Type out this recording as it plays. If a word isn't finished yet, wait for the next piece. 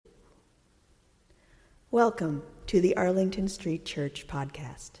Welcome to the Arlington Street Church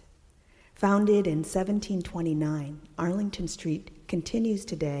podcast. Founded in 1729, Arlington Street continues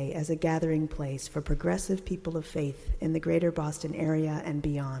today as a gathering place for progressive people of faith in the greater Boston area and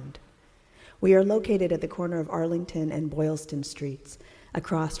beyond. We are located at the corner of Arlington and Boylston Streets,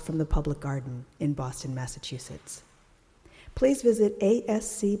 across from the Public Garden in Boston, Massachusetts. Please visit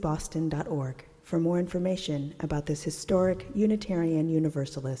ascboston.org for more information about this historic Unitarian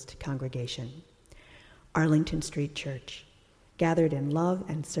Universalist congregation. Arlington Street Church, gathered in love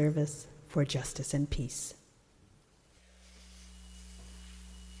and service for justice and peace.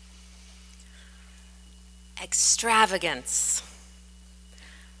 Extravagance.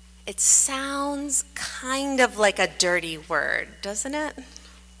 It sounds kind of like a dirty word, doesn't it?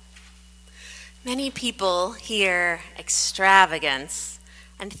 Many people hear extravagance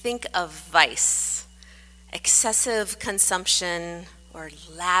and think of vice, excessive consumption, or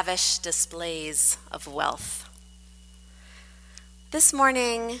lavish displays of wealth. This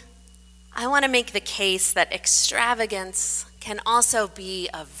morning, I want to make the case that extravagance can also be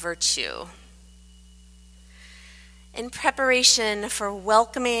a virtue. In preparation for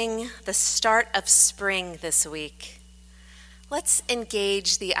welcoming the start of spring this week, let's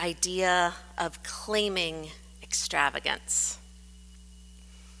engage the idea of claiming extravagance.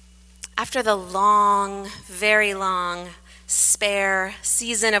 After the long, very long, spare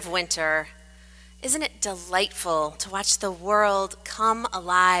season of winter, isn't it delightful to watch the world come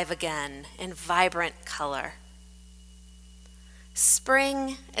alive again in vibrant color?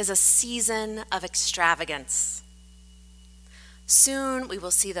 Spring is a season of extravagance. Soon we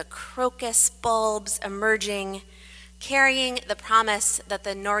will see the crocus bulbs emerging, carrying the promise that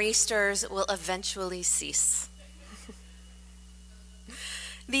the nor'easters will eventually cease.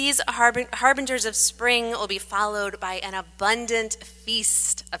 These harbingers of spring will be followed by an abundant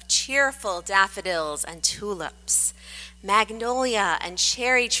feast of cheerful daffodils and tulips, magnolia and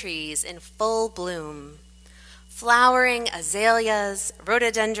cherry trees in full bloom, flowering azaleas,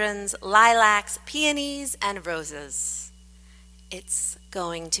 rhododendrons, lilacs, peonies, and roses. It's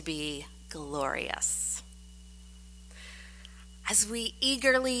going to be glorious. As we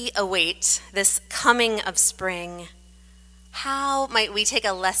eagerly await this coming of spring, how might we take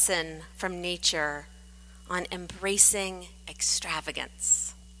a lesson from nature on embracing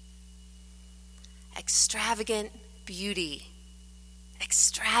extravagance? Extravagant beauty,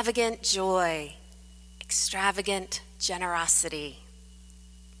 extravagant joy, extravagant generosity.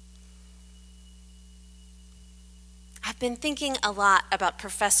 I've been thinking a lot about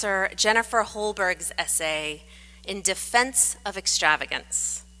Professor Jennifer Holberg's essay, In Defense of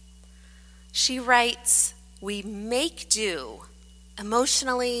Extravagance. She writes, "We make do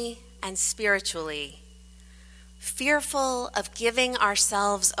emotionally and spiritually, fearful of giving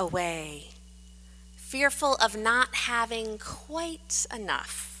ourselves away, fearful of not having quite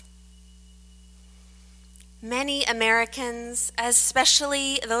enough. Many Americans,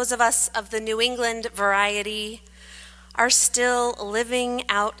 especially those of us of the New England variety, are still living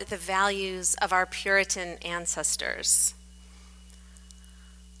out the values of our Puritan ancestors.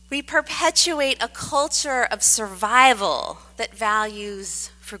 We perpetuate a culture of survival that values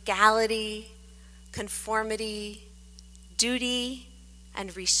frugality, conformity, duty,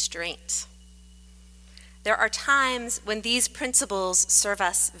 and restraint. There are times when these principles serve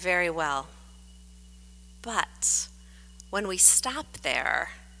us very well. But when we stop there,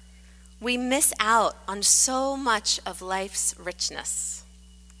 we miss out on so much of life's richness.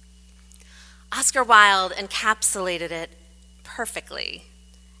 Oscar Wilde encapsulated it perfectly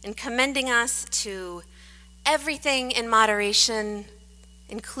in commending us to everything in moderation,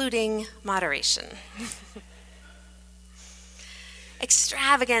 including moderation.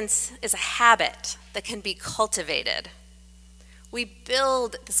 Extravagance is a habit that can be cultivated. We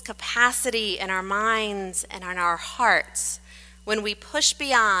build this capacity in our minds and in our hearts when we push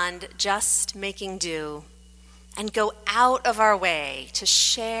beyond just making do and go out of our way to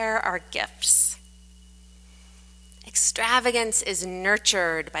share our gifts. Extravagance is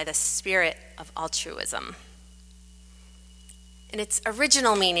nurtured by the spirit of altruism. In its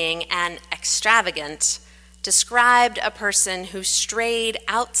original meaning, an extravagant described a person who strayed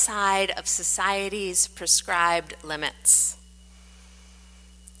outside of society's prescribed limits.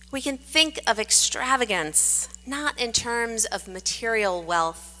 We can think of extravagance not in terms of material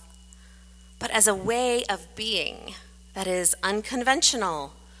wealth, but as a way of being that is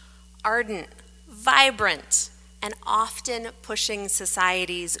unconventional, ardent, vibrant, and often pushing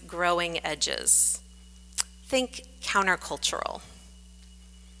society's growing edges. Think countercultural.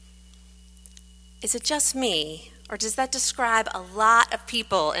 Is it just me, or does that describe a lot of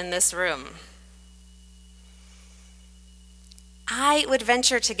people in this room? I would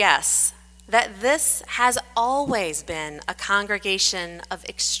venture to guess that this has always been a congregation of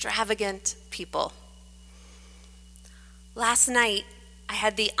extravagant people. Last night, I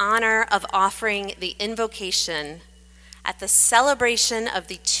had the honor of offering the invocation at the celebration of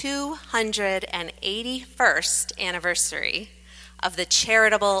the 281st anniversary of the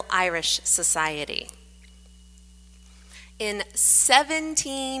Charitable Irish Society. In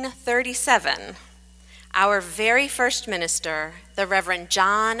 1737, our very first minister, the Reverend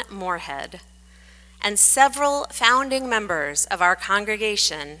John Moorhead, and several founding members of our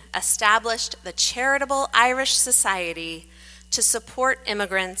congregation established the Charitable Irish Society to support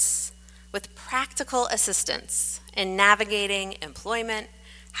immigrants with practical assistance in navigating employment,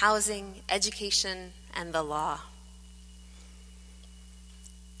 housing, education, and the law.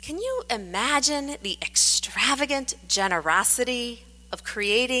 Can you imagine the extravagant generosity of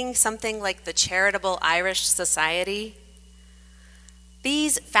creating something like the Charitable Irish Society?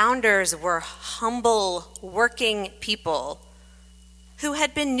 These founders were humble, working people who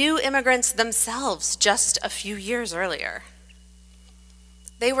had been new immigrants themselves just a few years earlier.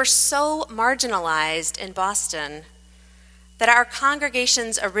 They were so marginalized in Boston that our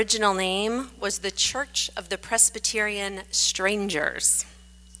congregation's original name was the Church of the Presbyterian Strangers.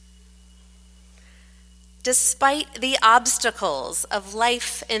 Despite the obstacles of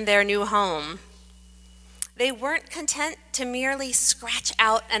life in their new home, they weren't content to merely scratch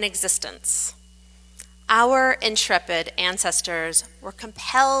out an existence. Our intrepid ancestors were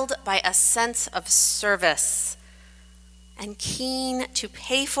compelled by a sense of service and keen to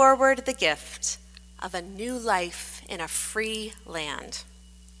pay forward the gift of a new life in a free land.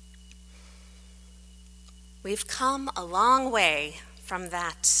 We've come a long way from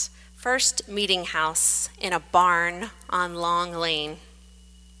that first meeting house in a barn on Long Lane.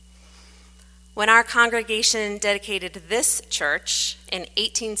 When our congregation dedicated this church in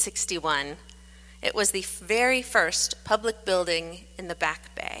 1861, it was the very first public building in the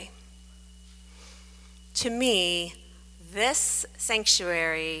Back Bay. To me, this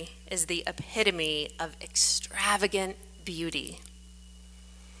sanctuary is the epitome of extravagant beauty.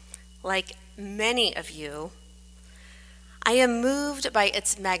 Like many of you, I am moved by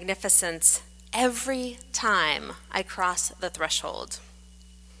its magnificence every time I cross the threshold.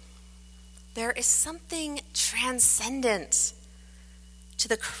 There is something transcendent to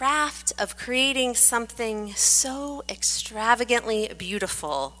the craft of creating something so extravagantly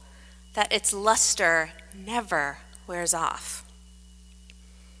beautiful that its luster never wears off.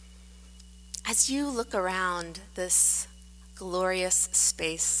 As you look around this glorious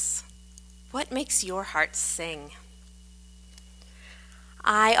space, what makes your heart sing?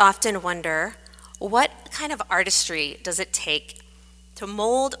 I often wonder, what kind of artistry does it take to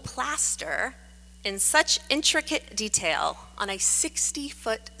mold plaster in such intricate detail on a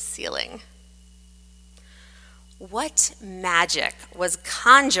 60-foot ceiling? What magic was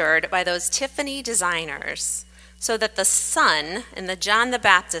conjured by those Tiffany designers so that the sun in the John the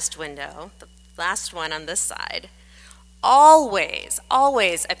Baptist window, the last one on this side, always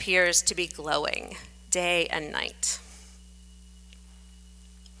appears to be glowing day and night?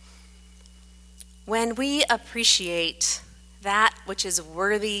 When we appreciate that which is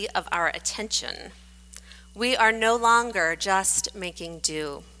worthy of our attention, we are no longer just making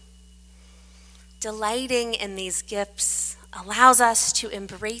do. Delighting in these gifts allows us to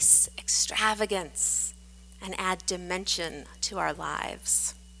embrace extravagance and add dimension to our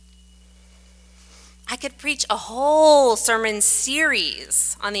lives. I could preach a whole sermon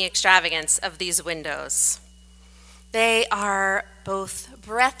series on the extravagance of these windows. They are both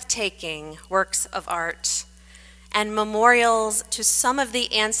breathtaking works of art and memorials to some of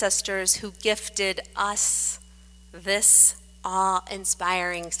the ancestors who gifted us this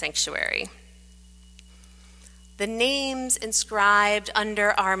awe-inspiring sanctuary. The names inscribed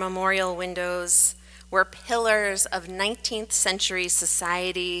under our memorial windows were pillars of 19th century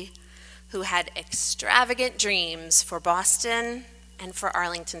society who had extravagant dreams for Boston and for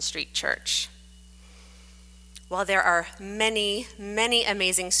Arlington Street Church. While there are many, many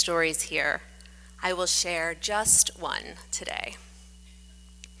amazing stories here, I will share just one today.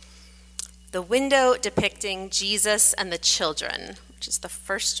 The window depicting Jesus and the children, which is the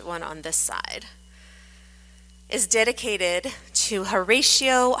first one on this side, is dedicated to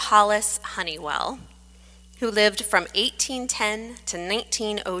Horatio Hollis Honeywell, who lived from 1810 to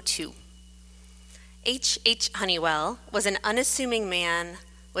 1902. H. Honeywell was an unassuming man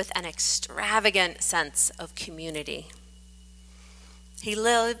with an extravagant sense of community. He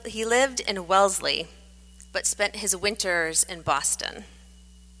lived in Wellesley, but spent his winters in Boston.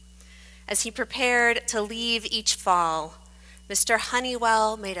 As he prepared to leave each fall, Mr.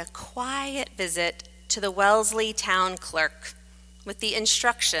 Honeywell made a quiet visit to the Wellesley town clerk with the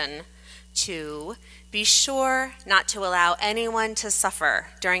instruction to be sure not to allow anyone to suffer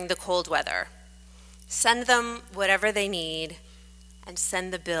during the cold weather. Send them whatever they need and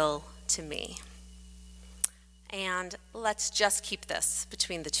send the bill to me. And let's just keep this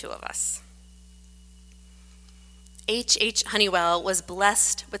between the two of us. H. Honeywell was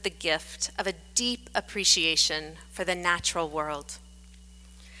blessed with the gift of a deep appreciation for the natural world.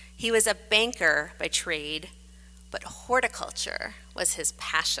 He was a banker by trade, but horticulture was his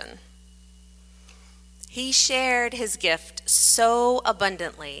passion. He shared his gift so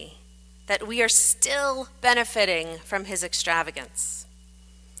abundantly that we are still benefiting from his extravagance.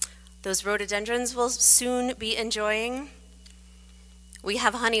 Those rhododendrons we'll soon be enjoying. We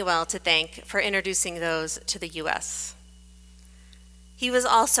have Honeywell to thank for introducing those to the U.S. He was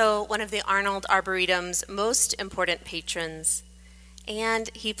also one of the Arnold Arboretum's most important patrons,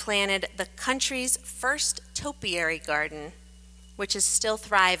 and he planted the country's first topiary garden, which is still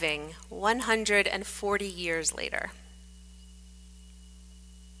thriving 140 years later.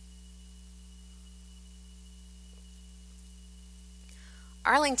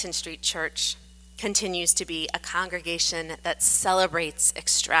 Arlington Street Church continues to be a congregation that celebrates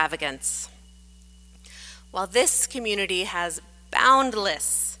extravagance. While this community has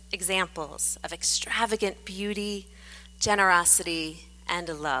boundless examples of extravagant beauty, generosity, and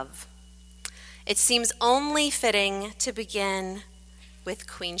love, it seems only fitting to begin with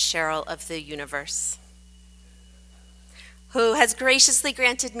Queen Cheryl of the universe, who has graciously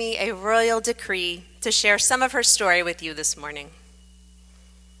granted me a royal decree to share some of her story with you this morning.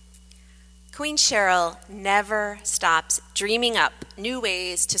 Queen Cheryl never stops dreaming up new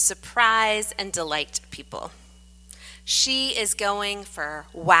ways to surprise and delight people. She is going for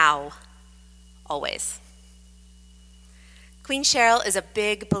wow, always. Queen Cheryl is a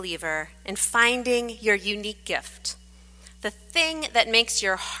big believer in finding your unique gift, the thing that makes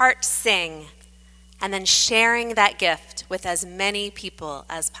your heart sing, and then sharing that gift with as many people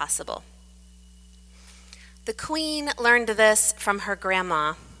as possible. The Queen learned this from her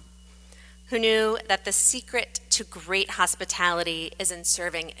grandma, who knew that the secret to great hospitality is in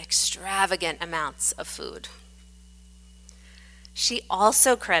serving extravagant amounts of food. She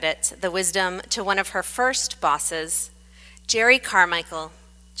also credits the wisdom to one of her first bosses, Jerry Carmichael,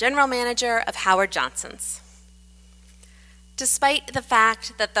 general manager of Howard Johnson's. Despite the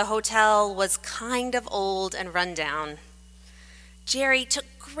fact that the hotel was kind of old and run down, Jerry took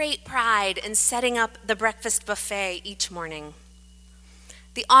great pride in setting up the breakfast buffet each morning.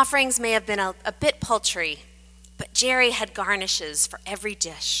 The offerings may have been a bit paltry, but Jerry had garnishes for every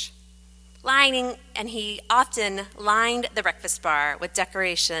dish. And he often lined the breakfast bar with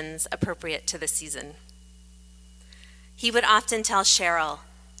decorations appropriate to the season. He would often tell Cheryl,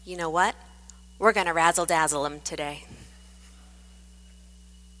 "You know what? We're going to razzle-dazzle him today."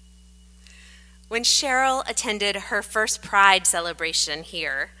 When Cheryl attended her first Pride celebration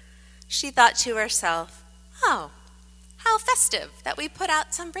here, she thought to herself, "Oh, how festive that we put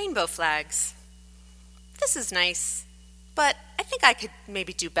out some rainbow flags. This is nice, but I think I could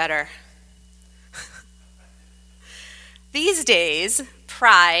maybe do better." These days,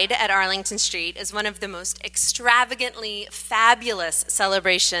 Pride at Arlington Street is one of the most extravagantly fabulous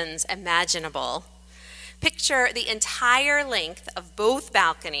celebrations imaginable. Picture the entire length of both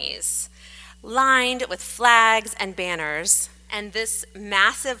balconies lined with flags and banners, and this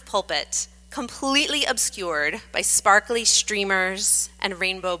massive pulpit completely obscured by sparkly streamers and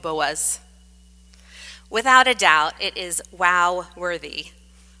rainbow boas. Without a doubt, it is wow-worthy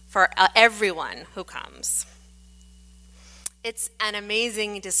for everyone who comes. It's an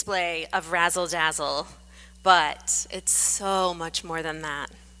amazing display of razzle-dazzle, but it's so much more than that.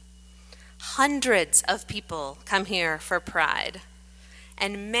 Hundreds of people come here for Pride,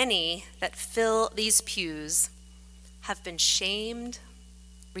 and many that fill these pews have been shamed,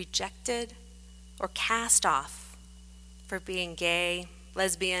 rejected, or cast off for being gay,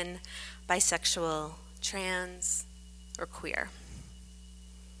 lesbian, bisexual, trans, or queer.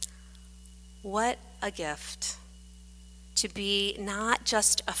 What a gift to be not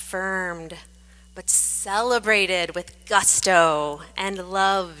just affirmed, but celebrated with gusto and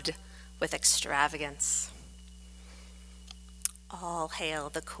loved with extravagance. All hail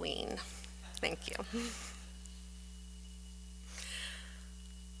the Queen. Thank you.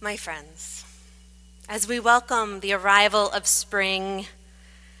 My friends, as we welcome the arrival of spring,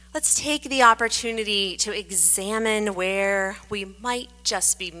 let's take the opportunity to examine where we might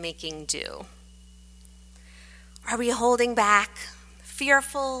just be making do. Are we holding back,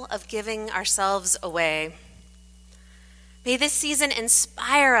 fearful of giving ourselves away? May this season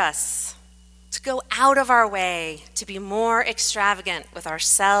inspire us to go out of our way to be more extravagant with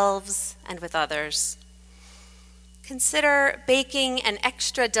ourselves and with others. Consider baking an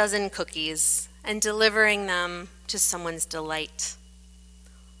extra dozen cookies and delivering them to someone's delight,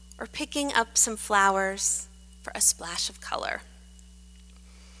 or picking up some flowers for a splash of color.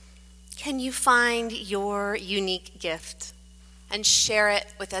 Can you find your unique gift and share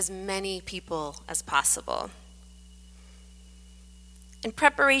it with as many people as possible? In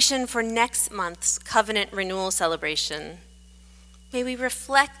preparation for next month's covenant renewal celebration, may we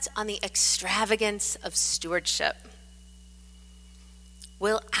reflect on the extravagance of stewardship.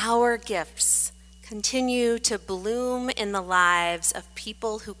 Will our gifts continue to bloom in the lives of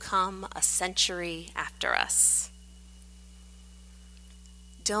people who come a century after us?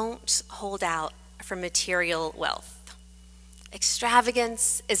 Don't hold out for material wealth.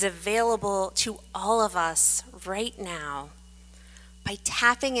 Extravagance is available to all of us right now by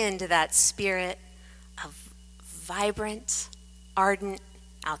tapping into that spirit of vibrant, ardent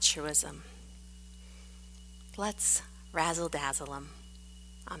altruism. Let's razzle-dazzle 'em.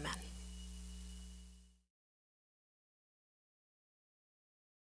 Amen.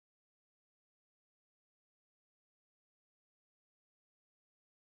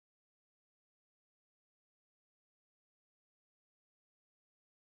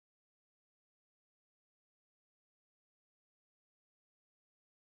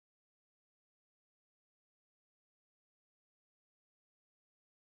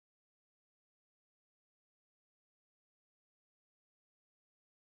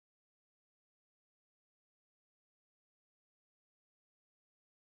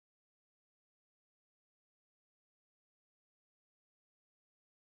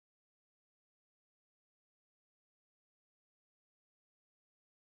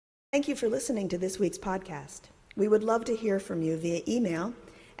 Thank you for listening to this week's podcast. We would love to hear from you via email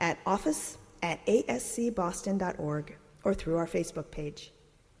at office@ascboston.org or through our Facebook page.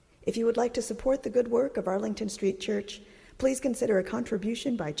 If you would like to support the good work of Arlington Street Church, please consider a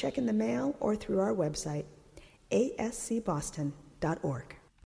contribution by check in the mail or through our website, ascboston.org.